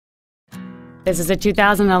This is a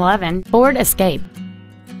 2011 Ford Escape.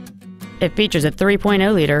 It features a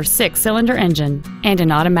 3.0-liter six-cylinder engine and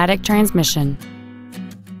an automatic transmission.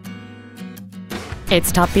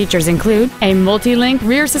 Its top features include a multi-link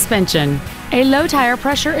rear suspension, a low tire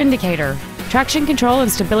pressure indicator, traction control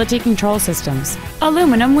and stability control systems,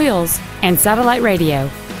 aluminum wheels, and satellite radio.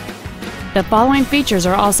 The following features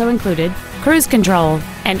are also included: cruise control,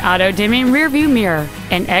 an auto-dimming rear-view mirror,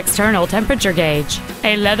 an external temperature gauge,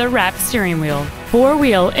 a leather-wrapped steering wheel,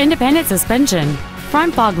 four-wheel independent suspension,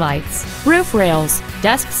 front fog lights, roof rails,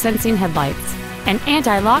 dusk-sensing headlights, an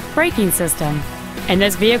anti-lock braking system, and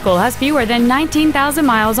this vehicle has fewer than 19,000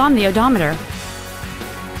 miles on the odometer.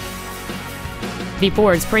 The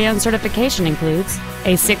Ford's pre-owned certification includes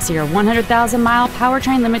a 6-year, 100,000-mile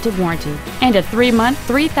powertrain limited warranty and a 3-month,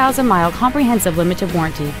 3,000-mile comprehensive limited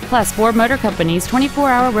warranty, plus Ford Motor Company's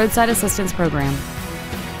 24-hour roadside assistance program.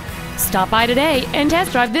 Stop by today and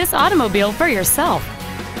test drive this automobile for yourself.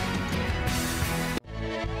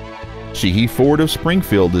 Sheehy Ford of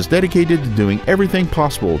Springfield is dedicated to doing everything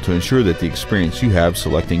possible to ensure that the experience you have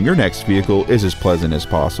selecting your next vehicle is as pleasant as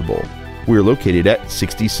possible. We are located at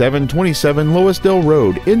 6727 Loisdale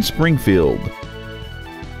Road in Springfield.